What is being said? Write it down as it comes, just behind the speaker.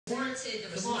Oh,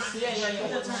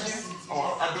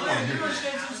 I do want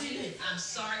to hear this. I'm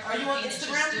sorry. Are you on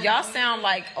Instagram? Y'all sound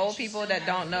like old people that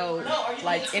don't know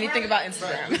like anything about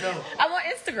Instagram. I'm on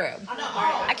Instagram.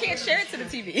 I can't share it to the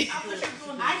TV.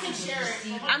 I can share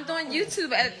it. I'm doing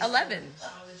YouTube at 11.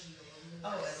 Oh,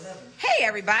 at 11. Hey,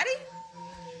 everybody.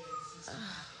 Oh,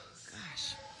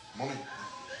 gosh. Monique.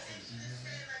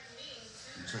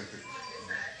 You check it.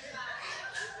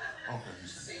 Okay.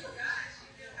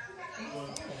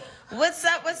 What's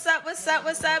up? What's up? What's up?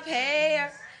 What's up? Hey.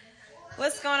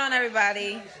 What's going on,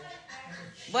 everybody?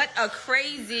 What a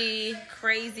crazy,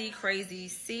 crazy, crazy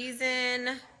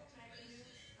season.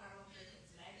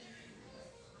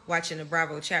 Watching the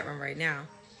Bravo chat room right now.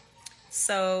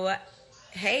 So,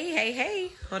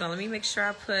 hey. Hold on, let me make sure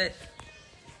I put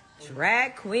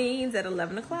Drag Queens at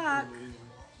 11 o'clock.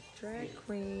 Drag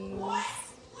Queens.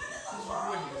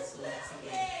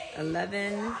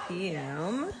 11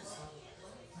 p.m.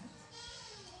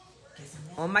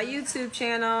 on my YouTube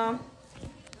channel.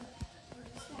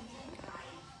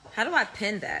 How do I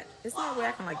pin that? Isn't there a way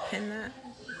I can like pin that?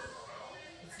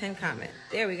 Pin comment.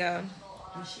 There we go.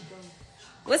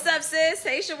 What's up, sis?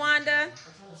 Hey, Shawanda.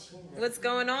 What's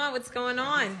going on? What's going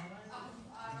on?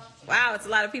 Wow, it's a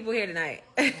lot of people here tonight.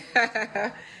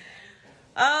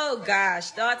 Oh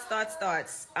gosh,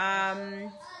 thoughts.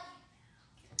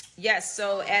 Yes,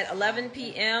 so at 11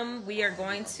 p.m. we are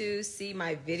going to see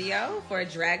my video for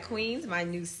Drag Queens, my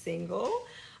new single.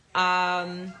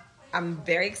 I'm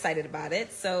very excited about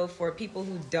it. So for people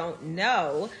who don't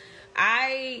know,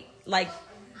 I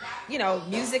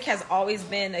music has always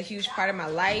been a huge part of my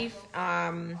life.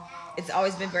 It's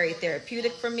always been very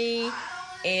therapeutic for me,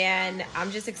 and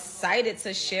I'm just excited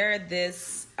to share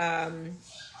this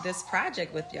this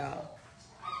project with y'all.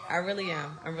 I really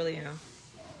am.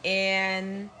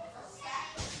 And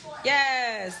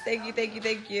yes, thank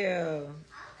you.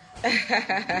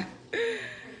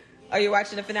 Are you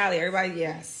watching the finale? Everybody,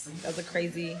 yes. That was a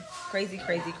crazy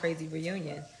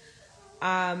reunion.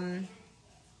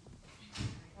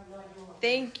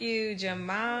 Thank you,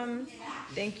 Jamam.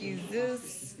 Thank you,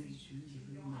 Zeus.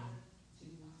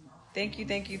 Thank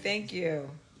you.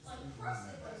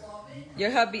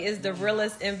 Your hubby is the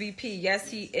realest MVP. Yes,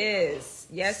 he is.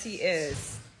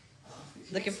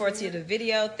 Looking forward to the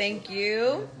video. Thank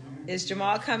you. Is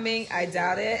Jamal coming? I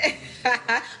doubt it.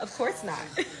 Of course not.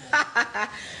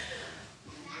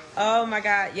 Oh my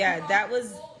God. Yeah, that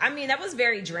was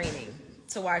very draining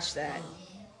to watch that.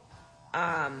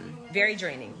 Very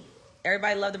draining.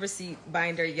 Everybody loved the receipt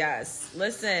binder. Yes.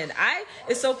 Listen,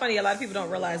 it's so funny. A lot of people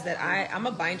don't realize that I'm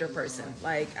a binder person.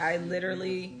 Like, I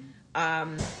literally, I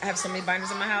have so many binders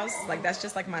in my house. Like, that's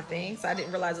just like my thing. So I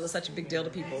didn't realize it was such a big deal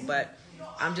to people, but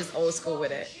I'm just old school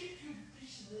with it.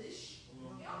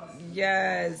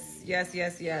 Yes.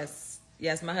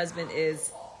 Yes, my husband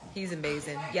he's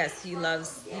amazing. Yes, he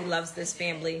loves this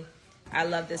family. I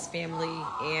love this family,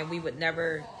 and we would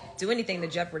never do anything to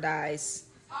jeopardize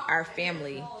our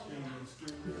family.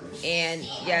 And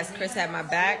yes, Chris had my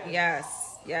back.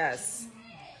 Yes.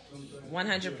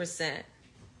 100%.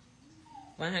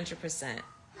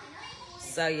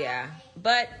 So yeah,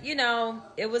 but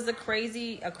it was a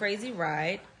crazy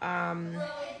ride.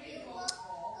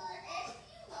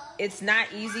 It's not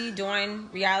easy doing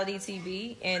reality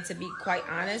TV, and to be quite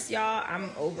honest, y'all, I'm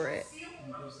over it.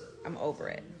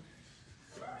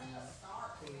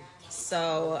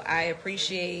 So I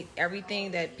appreciate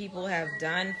everything that people have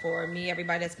done for me,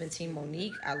 everybody that's been Team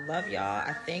Monique. I love y'all.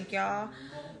 I thank y'all.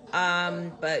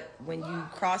 But when you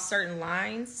cross certain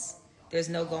lines, there's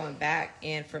no going back.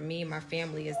 And for me, my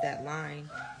family is that line.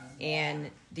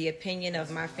 And the opinion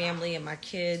of my family and my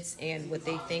kids and what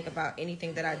they think about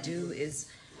anything that I do is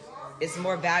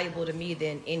more valuable to me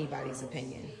than anybody's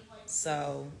opinion.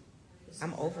 So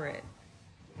I'm over it.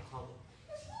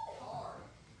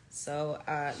 So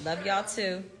love y'all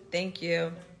too. Thank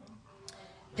you.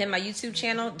 Pin my YouTube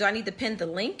channel. Do I need to pin the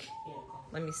link?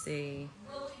 Let me see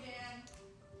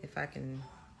if I can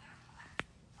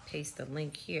paste the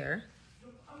link here.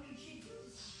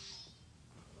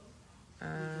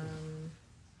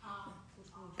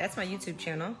 That's my YouTube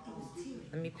channel.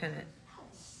 Let me pin it.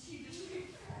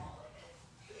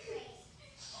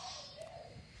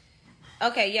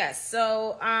 Okay, yes.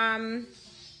 So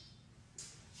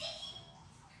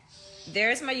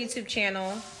there's my YouTube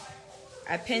channel.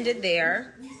 I pinned it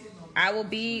there. I will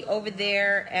be over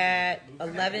there at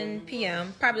 11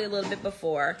 p.m., probably a little bit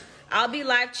before. I'll be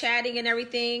live chatting and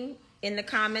everything in the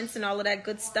comments and all of that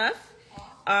good stuff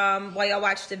while y'all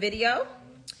watch the video.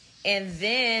 And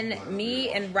then me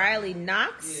and Riley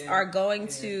Knox are going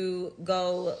to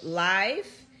go live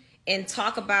and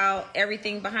talk about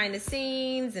everything behind the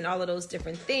scenes and all of those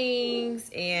different things.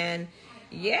 And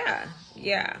yeah.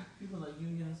 People like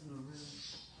unions in the room.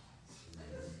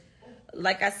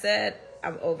 Like I said,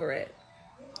 I'm over it.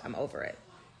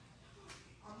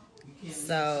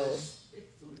 So,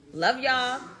 love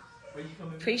y'all.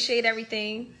 Appreciate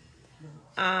everything.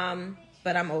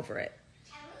 But I'm over it.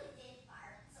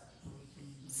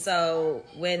 So,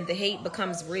 when the hate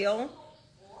becomes real,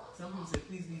 someone said,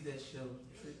 please leave that show.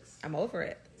 Tricks. I'm over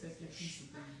it. Take your piece of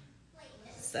thing.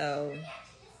 So,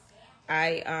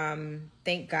 I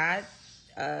thank God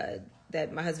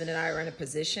that my husband and I are in a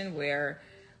position where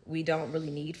we don't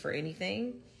really need for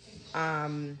anything.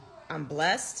 I'm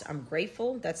blessed. I'm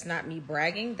grateful. That's not me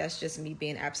bragging. That's just me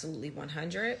being absolutely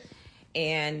 100.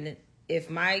 And if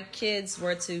my kids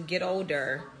were to get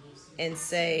older and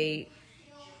say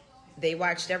they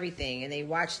watched everything and they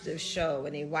watched the show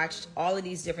and they watched all of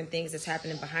these different things that's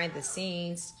happening behind the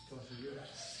scenes,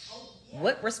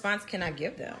 what response can I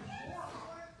give them?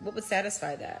 What would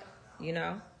satisfy that, you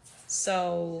know?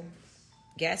 So,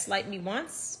 gaslight me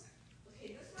once,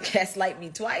 gaslight me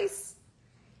twice,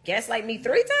 gaslight me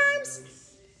 3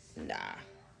 times? Nah.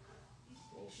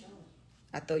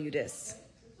 I throw you this.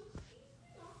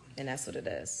 And that's what it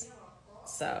is.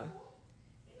 So,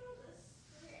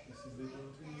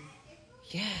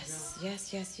 yes.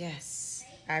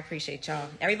 I appreciate y'all.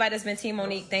 Everybody that's been Team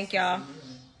Monique, thank y'all.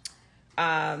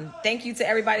 Thank you to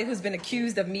everybody who's been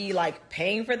accused of me like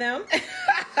paying for them.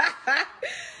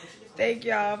 Thank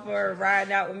y'all for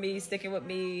riding out with me, sticking with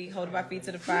me, holding my feet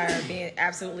to the fire, being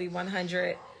absolutely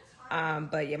 100.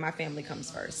 But yeah, my family comes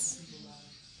first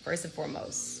and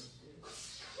foremost.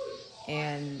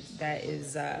 And that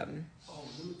is,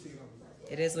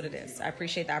 it is what it is. I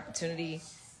appreciate the opportunity,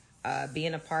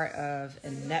 being a part of a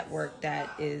network that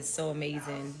is so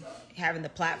amazing, having the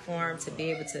platform to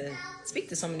be able to speak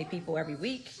to so many people every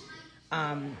week.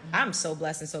 I'm so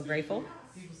blessed and so grateful.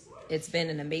 It's been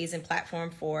an amazing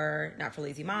platform for Not for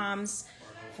Lazy Moms,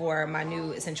 for my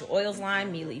new essential oils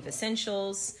line, Mila Eve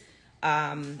Essentials.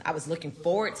 I was looking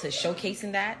forward to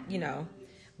showcasing that, you know,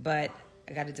 but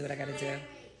I got to do what I got to do.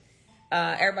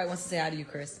 Everybody wants to say hi to you,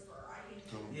 Chris.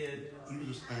 So, you can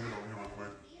just hang it over here real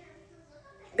quick.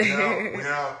 We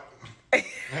out.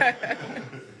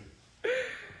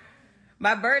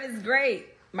 My bird is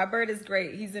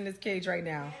great. He's in his cage right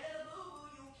now.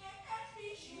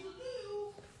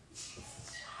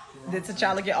 Did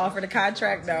T'Challa get offered a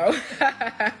contract? No.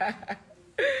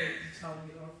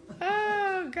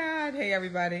 Oh, God. Hey,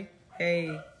 everybody.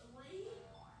 Hey.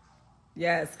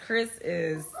 Yes,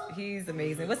 he's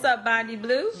amazing. What's up, Bondi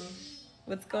Blue?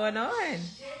 What's going on?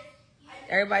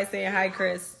 Everybody saying hi,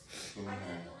 Chris.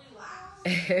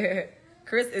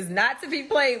 Chris is not to be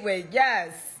played with.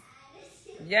 Yes.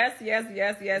 Yeah,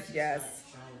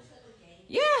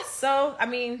 so, I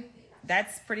mean,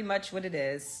 that's pretty much what it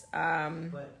is. I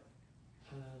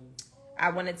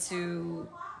wanted to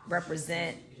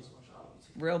represent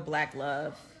real Black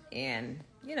love and,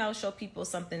 you know, show people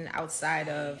something outside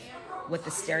of what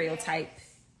the stereotype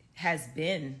has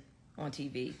been on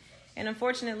TV. And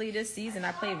unfortunately, this season,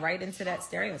 I played right into that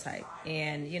stereotype.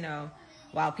 And, you know,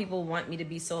 while people want me to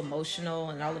be so emotional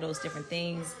and all of those different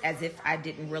things, as if I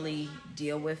didn't really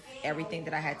deal with everything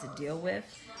that I had to deal with,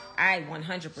 I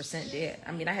 100% did.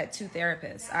 I mean, I had 2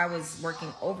 therapists. I was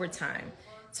working overtime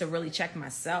to really check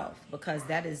myself, because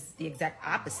that is the exact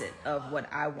opposite of what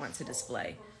I want to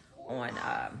display on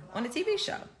a TV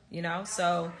show, you know?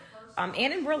 So, and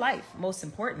in real life, most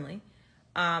importantly.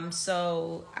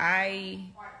 So I,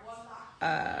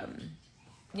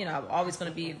 you know, I'm always going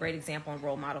to be a great example and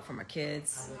role model for my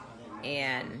kids.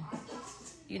 And,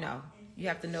 you know, you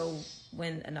have to know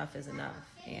when enough is enough,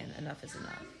 and enough is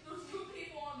enough.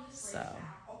 So,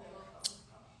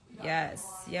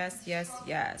 yes.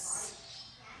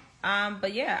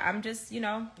 But yeah, I'm just, you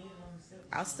know,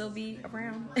 I'll still be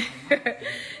around.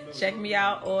 Check me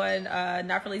out on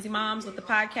Not for Lazy Moms with the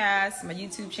podcast, my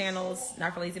YouTube channels,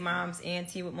 Not for Lazy Moms and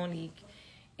Tea with Monique.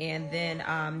 And then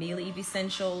Mila Eve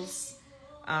Essentials,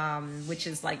 which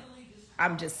is like,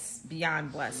 I'm just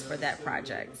beyond blessed for that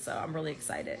project. So I'm really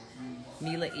excited.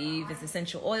 Mila Eve is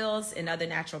essential oils and other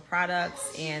natural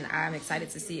products, and I'm excited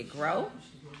to see it grow.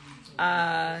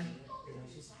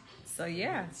 So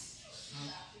yeah.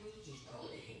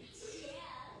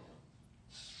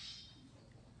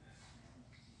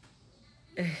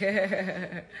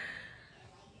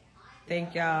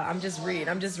 Thank y'all. I'm just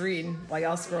reading while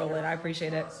y'all scrolling. I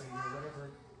appreciate it.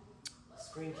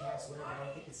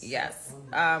 Yes.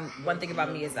 One thing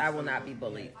about me is I will not be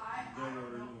bullied.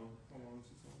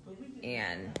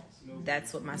 And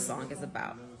that's what my song is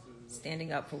about.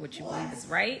 Standing up for what you believe is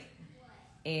right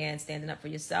and standing up for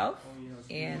yourself.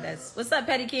 And that's what's up,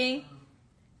 Petty King.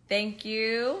 Thank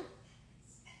you.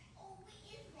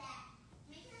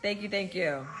 Thank you, thank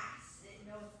you.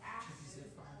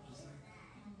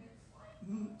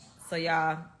 So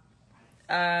y'all,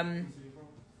 I'm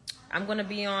gonna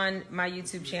be on my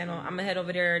YouTube channel. I'm gonna head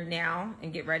over there now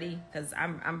and get ready because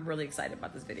I'm really excited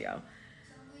about this video.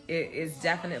 It is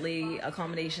definitely a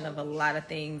culmination of a lot of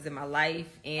things in my life,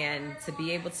 and to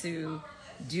be able to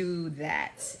do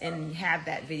that and have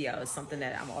that video is something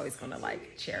that I'm always gonna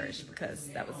like cherish, because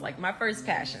that was like my first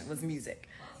passion was music.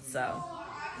 So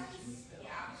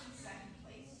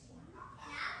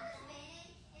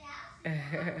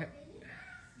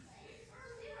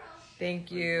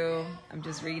thank you. I'm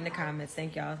just reading the comments.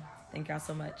 Thank y'all. Thank y'all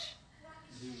so much.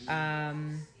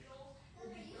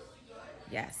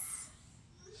 Yes.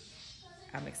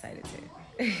 I'm excited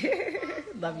too.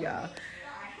 Love y'all.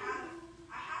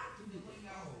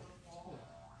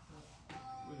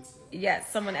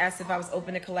 Yes, someone asked if I was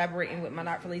open to collaborating with my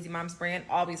Not for Lazy Moms brand.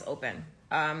 Always open.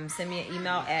 Send me an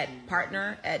email at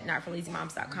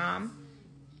partner@notforlazymoms.com.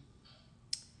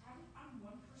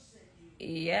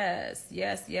 Yes,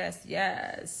 yes, yes,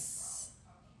 yes.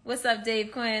 What's up,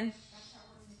 Dave Quinn?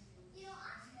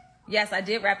 Yes, I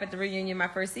did rap at the reunion my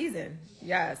first season.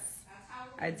 Yes,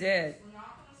 I did.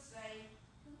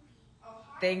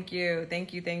 Thank you,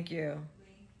 thank you, thank you.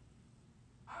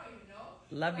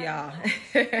 Love y'all.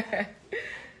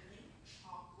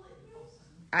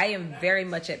 I am very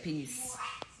much at peace.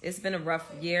 It's been a rough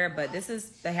year, but this is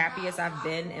the happiest I've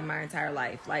been in my entire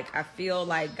life. Like, I feel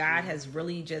like God has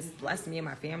really just blessed me and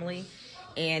my family,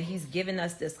 and he's given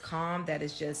us this calm that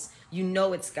is just, you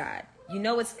know it's God. You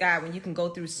know it's God when you can go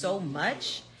through so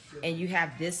much and you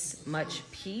have this much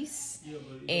peace.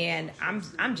 And I'm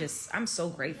so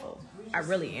grateful. I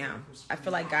really am. I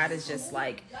feel like God is just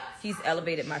like, he's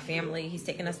elevated my family. He's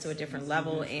taken us to a different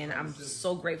level, and I'm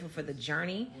so grateful for the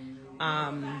journey.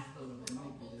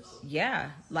 Yeah,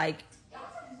 like,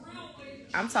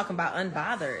 I'm talking about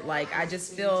unbothered. Like, I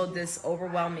just feel this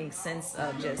overwhelming sense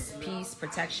of just peace,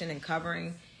 protection, and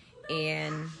covering.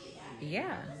 And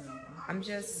yeah, I'm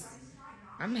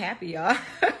happy, y'all.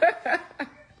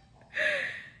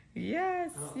 Yes,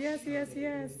 yes, yes,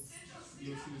 yes.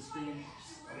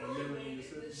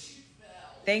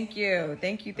 Thank you,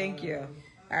 thank you, thank you.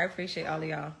 I appreciate all of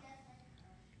y'all.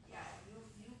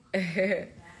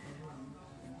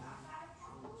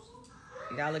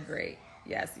 Y'all are great.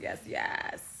 Yes, yes,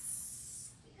 yes.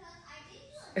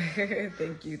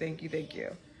 Thank you, thank you, thank you.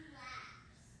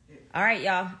 All right,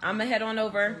 y'all. I'm going to head on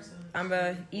over. I'm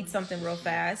going to eat something real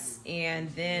fast.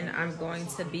 And then I'm going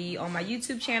to be on my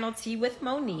YouTube channel, Tea with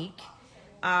Monique,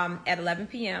 at 11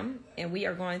 p.m. And we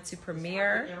are going to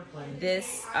premiere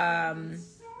this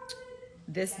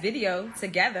this video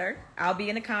together. I'll be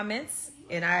in the comments,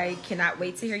 and I cannot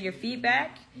wait to hear your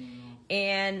feedback.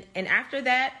 And after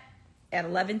that, at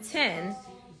 11:10,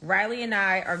 Riley and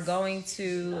I are going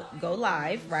to go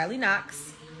live, Riley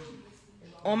Knox,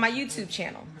 on my YouTube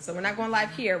channel. So we're not going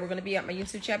live here. We're going to be at my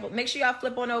YouTube channel. Make sure y'all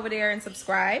flip on over there and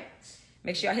subscribe.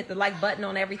 Make sure y'all hit the like button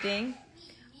on everything.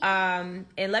 And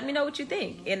let me know what you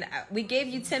think. And we gave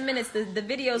you 10 minutes. The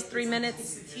video's 3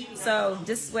 minutes. So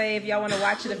this way, if y'all want to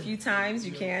watch it a few times,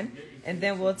 you can. And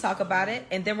then we'll talk about it.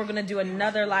 And then we're going to do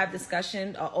another live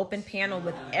discussion, an open panel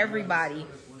with everybody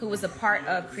who was a part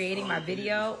of creating my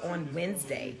video on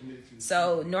Wednesday.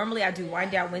 So normally I do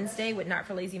Wind Down Wednesday with Not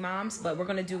for Lazy Moms, but we're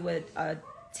going to do a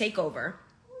takeover,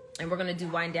 and we're going to do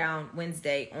Wind Down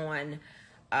Wednesday on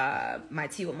my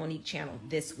Tea with Monique channel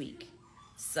this week.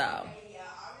 So,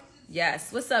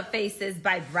 yes. What's up, Faces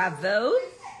by Bravo?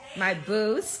 My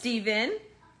boo, Steven,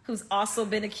 who's also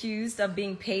been accused of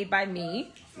being paid by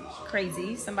me.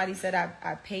 Crazy. Somebody said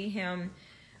I pay him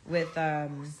with,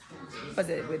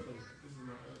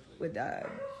 with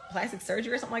plastic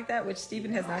surgery or something like that, which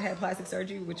Steven has not had plastic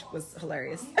surgery, which was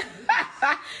hilarious.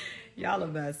 Y'all a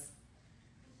mess.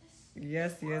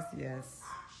 Yes, yes, yes.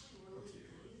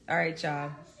 All right,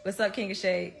 y'all. What's up, King of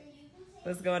Shade?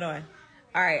 What's going on?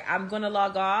 All right, I'm going to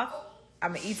log off.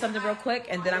 I'm going to eat something real quick,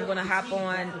 and then I'm going to hop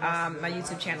on my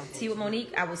YouTube channel, Tea with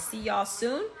Monique. I will see y'all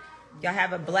soon. Y'all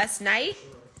have a blessed night.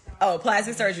 Oh,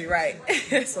 plastic surgery, right.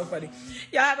 So funny.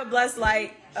 Y'all have a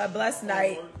blessed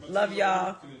night. Love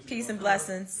y'all. Peace and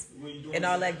blessings and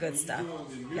all that good stuff.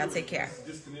 Y'all take care.